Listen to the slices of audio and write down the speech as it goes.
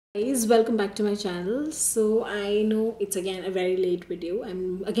Guys, welcome back to my channel. So I know it's again a very late video.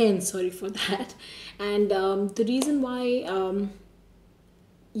 I'm again sorry for that. And the reason why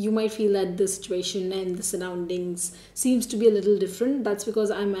you might feel that the situation and the surroundings seems to be a little different, that's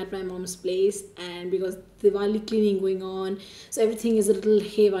because I'm at my mom's place and because Diwali cleaning going on, so everything is a little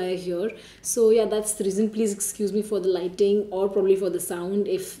haywire here. So yeah, that's the reason. Please excuse me for the lighting or probably for the sound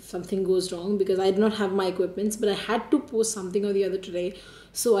if something goes wrong, because I do not have my equipments, but I had to post something or the other today,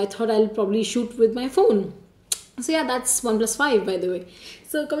 so I thought I'll probably shoot with my phone. So yeah, that's 1 plus 5, by the way.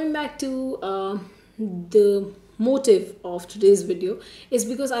 So coming back to the motive of today's video is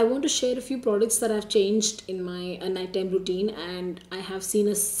because I want to share a few products that I've changed in my nighttime routine, and I have seen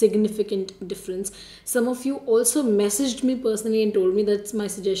a significant difference. Some of you also messaged me personally and told me that my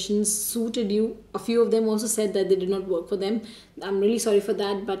suggestions suited you. A few of them also said that they did not work for them. I'm really sorry for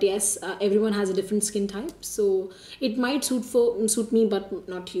that, but yes, everyone has a different skin type, so it might suit me but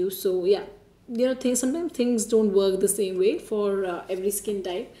not you. So yeah, sometimes things don't work the same way for every skin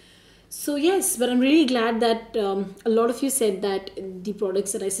type. So yes, but I'm really glad that a lot of you said that the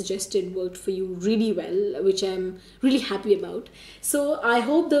products that I suggested worked for you really well, which I'm really happy about. So I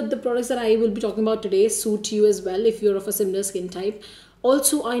hope that the products that I will be talking about today suit you as well if you're of a similar skin type.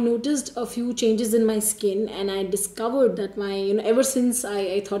 Also, I noticed a few changes in my skin, and I discovered that ever since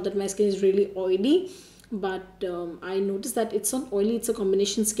I thought that my skin is really oily, but I noticed that it's not oily, it's a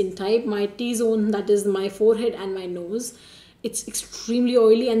combination skin type. My T-zone, that is my forehead and my nose, it's extremely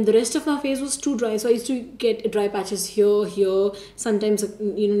oily, and the rest of my face was too dry, so I used to get dry patches here, sometimes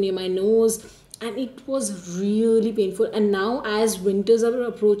near my nose, and it was really painful. And now as winters are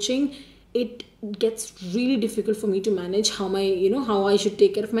approaching, it gets really difficult for me to manage how I should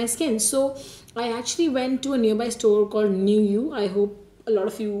take care of my skin. So I actually went to a nearby store called New You. I hope a lot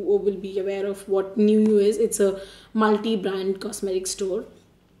of you will be aware of what New You is. It's a multi-brand cosmetic store.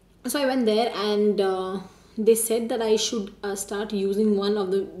 So I went there, and they said that I should start using one of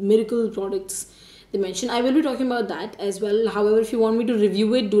the miracle products they mentioned. I will be talking about that as well. However, if you want me to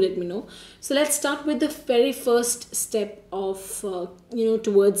review it, do let me know. So let's start with the very first step of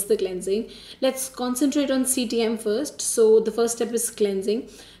towards the cleansing. Let's concentrate on CTM first. So the first step is cleansing.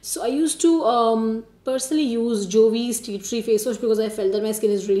 So I used to personally use Jovi's tea tree face wash because I felt that my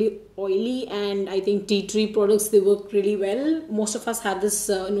skin is really oily, and I think tea tree products, they work really well. Most of us have this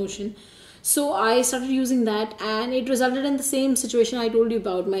notion. So I started using that, and it resulted in the same situation I told you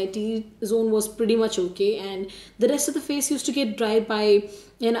about. My T-zone was pretty much okay, and the rest of the face used to get dried by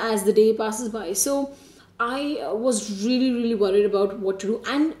as the day passes by. So I was really worried about what to do.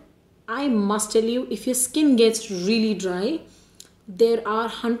 And I must tell you, if your skin gets really dry, there are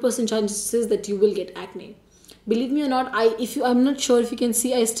 100% chances that you will get acne. Believe me or not, I'm not sure if you can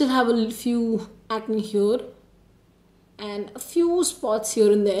see, I still have a few acne here and a few spots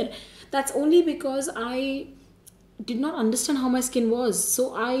here and there. That's only because I did not understand how my skin was.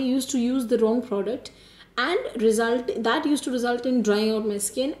 So I used to use the wrong product, and that used to result in drying out my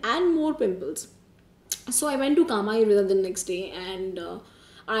skin and more pimples. So I went to Kama Ayurveda the next day, and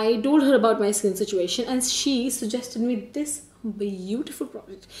I told her about my skin situation, and she suggested me this beautiful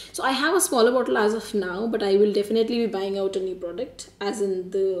product. So I have a smaller bottle as of now, but I will definitely be buying out a new product, as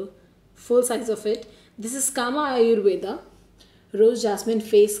in the full size of it. This is Kama Ayurveda Rose Jasmine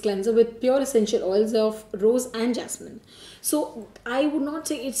Face Cleanser with pure essential oils of rose and jasmine. So I would not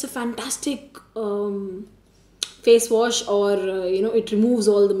say it's a fantastic face wash, or it removes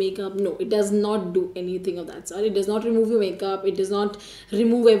all the makeup. No, it does not do anything of that sort. It does not remove your makeup. It does not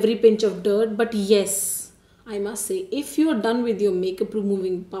remove every pinch of dirt. But yes, I must say, if you are done with your makeup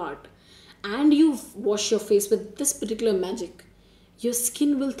removing part and you wash your face with this particular magic, your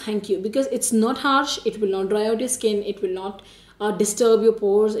skin will thank you, because it's not harsh. It will not dry out your skin. It will not disturb your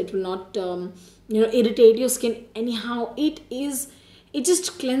pores. It will not irritate your skin anyhow. It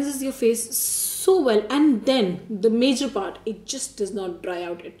just cleanses your face so well. And then the major part, it just does not dry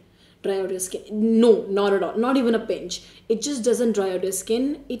out your skin. No, not at all, not even a pinch. It just doesn't dry out your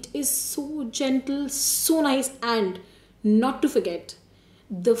skin. It is so gentle, so nice. And not to forget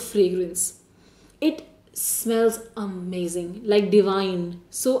the fragrance, it smells amazing, like divine.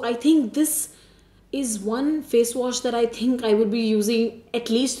 So I think this is one face wash that I think I would be using at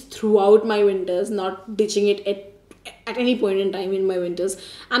least throughout my winters, not ditching it at any point in time in my winters.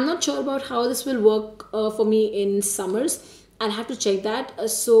 I'm not sure about how this will work for me in summers. I'll have to check that.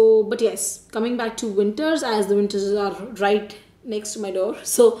 But yes, coming back to winters, as the winters are right next to my door.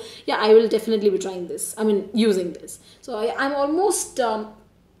 So yeah, I will definitely be trying this. Using this. So I'm almost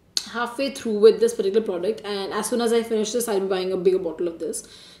halfway through with this particular product, and as soon as I finish this, I'll be buying a bigger bottle of this.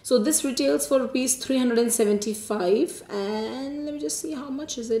 So this retails for rupees 375, and let me just see how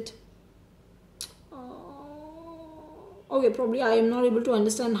much is it. Okay, probably I am not able to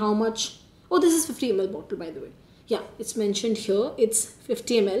understand how much. Oh, this is 50 ml bottle, by the way. Yeah, it's mentioned here. It's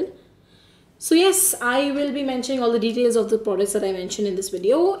 50 ml. So yes, I will be mentioning all the details of the products that I mentioned in this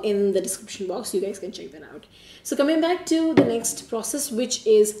video in the description box. You guys can check that out. So coming back to the next process, which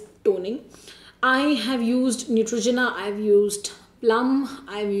is toning. I have used Neutrogena, I've used Plum,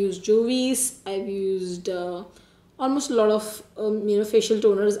 I've used Jovis, I've used almost a lot of facial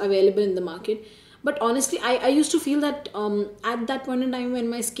toners available in the market. But honestly, I used to feel that at that point in time when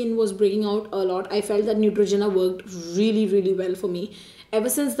my skin was breaking out a lot, I felt that Neutrogena worked really, really well for me. Ever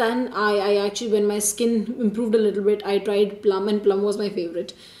since then, I actually, when my skin improved a little bit, I tried Plum, and Plum was my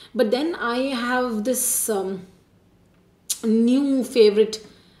favorite. But then I have this new favorite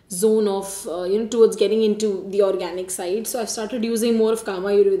zone of towards getting into the organic side. So I've started using more of Kama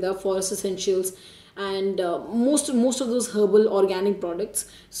Ayurveda, Forest Essentials, and most of those herbal organic products.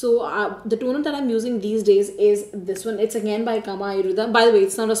 So the toner that I'm using these days is this one. It's again by Kama Ayurveda. By the way,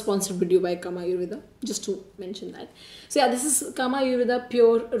 it's not a sponsored video by Kama Ayurveda, just to mention that. So yeah, this is Kama Ayurveda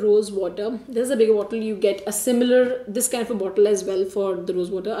Pure Rose Water. This is a bigger bottle. You get a similar, this kind of a bottle as well for the rose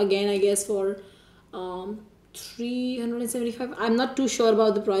water. Again, I guess for 375. I'm not too sure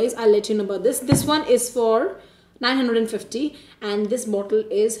about the price. I'll let you know about this. This one is for 950, and this bottle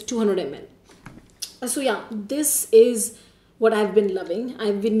is 200 ml. So yeah, this is what I've been loving.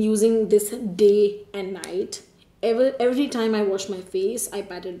 I've been using this day and night. Every time I wash my face, I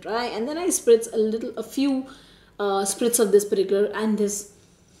pat it dry, and then I spritz a few spritz of this particular, and this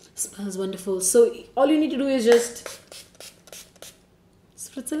smells wonderful. So all you need to do is just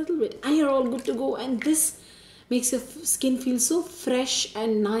spritz a little bit, and you're all good to go. And this makes your skin feel so fresh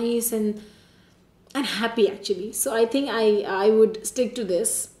and nice and happy actually. So I think I would stick to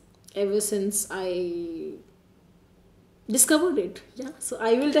this ever since I discovered it. Yeah, so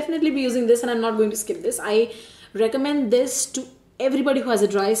I will definitely be using this, and I'm not going to skip this. I recommend this to everybody who has a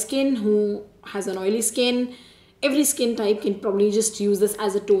dry skin, who has an oily skin. Every skin type can probably just use this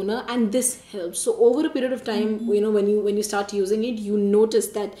as a toner, and this helps. So over a period of time, when you start using it, you notice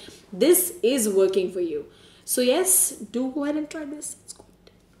that this is working for you. So yes, do go ahead and try this. It's good.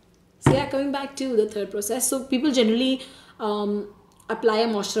 So yeah, coming back to the third process. So people generally apply a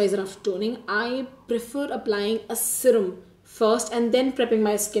moisturizer after toning. I prefer applying a serum first and then prepping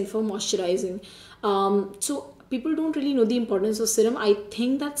my skin for moisturizing. So people don't really know the importance of serum. I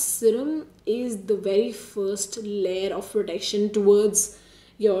think that serum is the very first layer of protection towards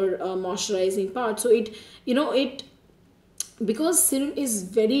your moisturizing part. So because serum is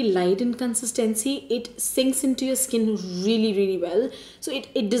very light in consistency, it sinks into your skin really, really well. So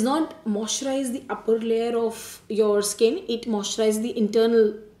it does not moisturize the upper layer of your skin. It moisturizes the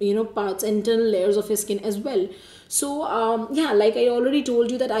internal parts, internal layers of your skin as well. So yeah, like I already told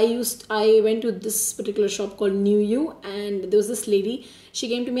you that I went to this particular shop called New You, and there was this lady. She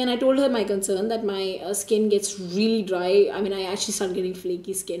came to me, and I told her my concern that my skin gets really dry. I mean, I actually start getting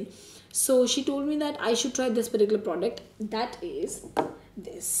flaky skin. So she told me that I should try this particular product. That is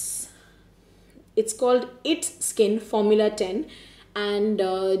this. It's called It's Skin Formula 10 and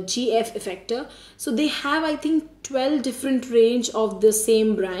GF Effector. So they have, I think, 12 different range of the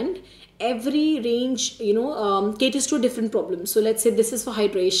same brand. Every range caters to a different problem. So let's say this is for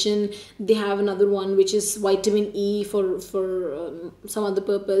hydration. They have another one which is vitamin E for some other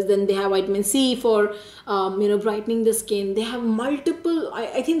purpose. Then they have vitamin C for brightening the skin. They have multiple,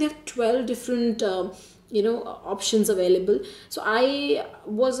 I think they have 12 different options available. So I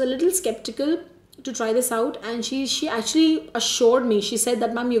was a little skeptical to try this out, and she actually assured me. She said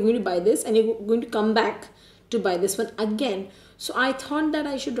that, ma'am, you're going to buy this and you're going to come back to buy this one again. So I thought that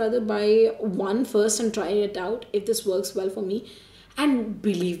I should rather buy one first and try it out if this works well for me. And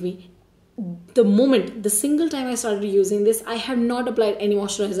believe me, the single time I started using this, I have not applied any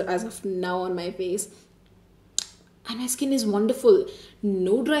moisturizer as of now on my face, and my skin is wonderful.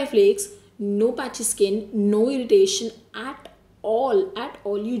 No dry flakes, no patchy skin, no irritation at all.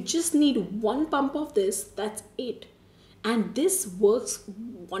 You just need one pump of this, that's it, and this works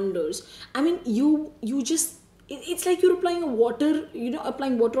wonders. I mean, you just, it's like you're applying water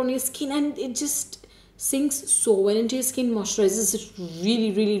on your skin, and it just sinks so well into your skin, moisturizes it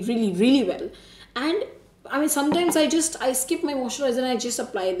really, really, really, really well. And I mean, sometimes I skip my moisturizer and I just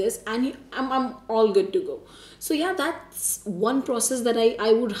apply this, and I'm all good to go. So yeah, that's one process that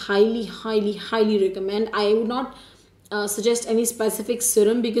I would highly, highly, highly recommend. I would not suggest any specific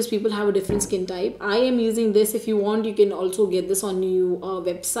serum because people have a different skin type. I am using this. If you want, you can also get this on new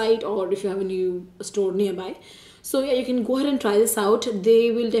website, or if you have a new store nearby. So yeah, you can go ahead and try this out.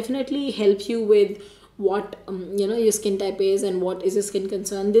 They will definitely help you with what your skin type is and what is your skin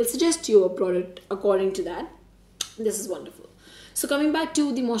concern. They'll suggest you a product according to that. This is wonderful. So coming back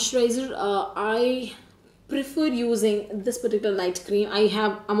to the moisturizer, I prefer using this particular night cream.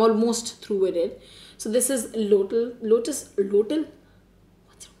 I'm almost through with it. So this is Lotus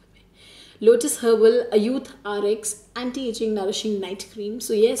Herbal Youth RX Anti-Aging Nourishing Night Cream.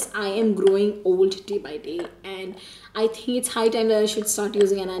 So yes, I am growing old day by day, and I think it's high time that I should start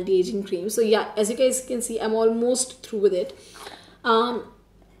using an anti-aging cream. So yeah, as you guys can see, I'm almost through with it.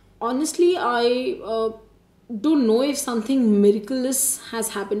 Honestly, I don't know if something miraculous has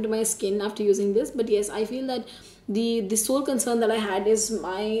happened to my skin after using this, but yes, I feel that the sole concern that I had is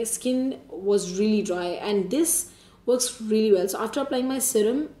my skin was really dry, and this works really well. So after applying my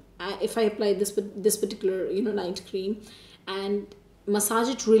serum, if I apply this particular night cream and massage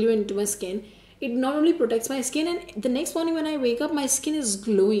it really well into my skin, it not only protects my skin, and the next morning when I wake up, my skin is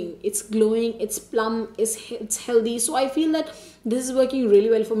glowing. It's glowing, it's plump, it's healthy. So I feel that this is working really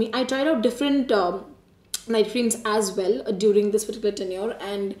well for me. I tried out different night creams as well during this particular tenure,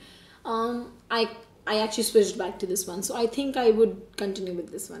 and I actually switched back to this one. So I think I would continue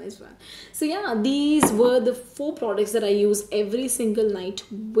with this one as well. So yeah, these were the 4 products that I use every single night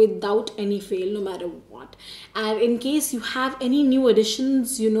without any fail, no matter what. And in case you have any new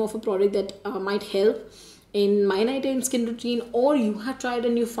additions, of a product that might help in my nighttime skin routine, or you have tried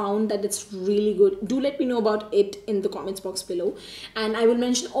and you found that it's really good, do let me know about it in the comments box below, and I will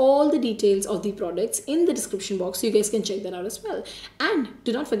mention all the details of the products in the description box, so you guys can check that out as well. And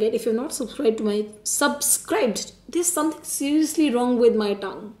do not forget, if you're not subscribed to my there's something seriously wrong with my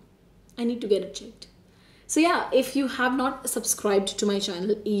tongue. I need to get it checked. So yeah, if you have not subscribed to my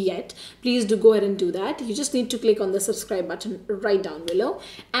channel yet, please do go ahead and do that. You just need to click on the subscribe button right down below,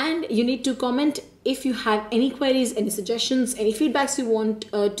 and you need to comment if you have any queries, any suggestions, any feedbacks you want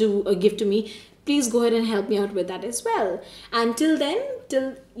to give to me. Please go ahead and help me out with that as well. And till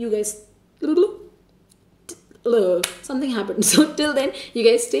you guys, something happened. So till then, you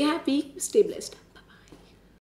guys stay happy, stay blessed.